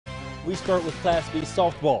We start with Class B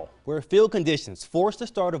softball, where field conditions forced the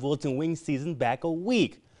start of Wilton-Wing season back a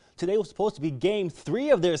week. Today was supposed to be Game 3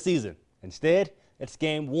 of their season. Instead, it's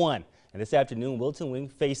Game 1. And this afternoon, Wilton-Wing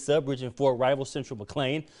faced Sudbridge and Fort rival Central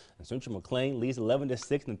McLean. And Central McLean leads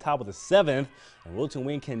 11-6 in the top of the 7th. And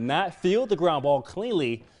Wilton-Wing cannot field the ground ball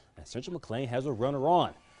cleanly. And Central McLean has a runner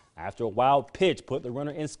on. After a wild pitch put the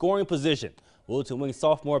runner in scoring position, Wilton-Wing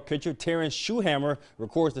sophomore pitcher Terrence Schuhammer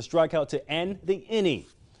records the strikeout to end the inning.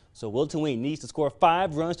 So Wilton-Wing needs to score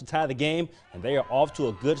 5 runs to tie the game, and they are off to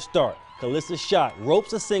a good start. Callista's shot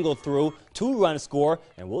ropes a single through, 2-run score,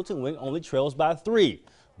 and Wilton-Wing only trails by 3.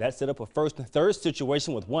 That set up a first and third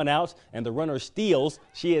situation with 1 out, and the runner steals.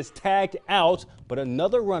 She is tagged out, but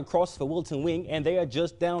another run crosses for Wilton-Wing, and they are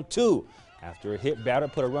just down 2. After a hit batter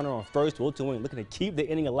put a runner on first, Wilton-Wing looking to keep the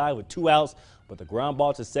inning alive with 2 outs, but the ground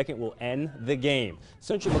ball to second will end the game.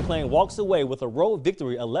 Central McLean walks away with a road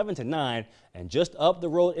victory 11-9, and just up the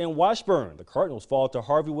road in Washburn, the Cardinals fall to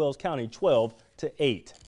Harvey Wells County 12-8.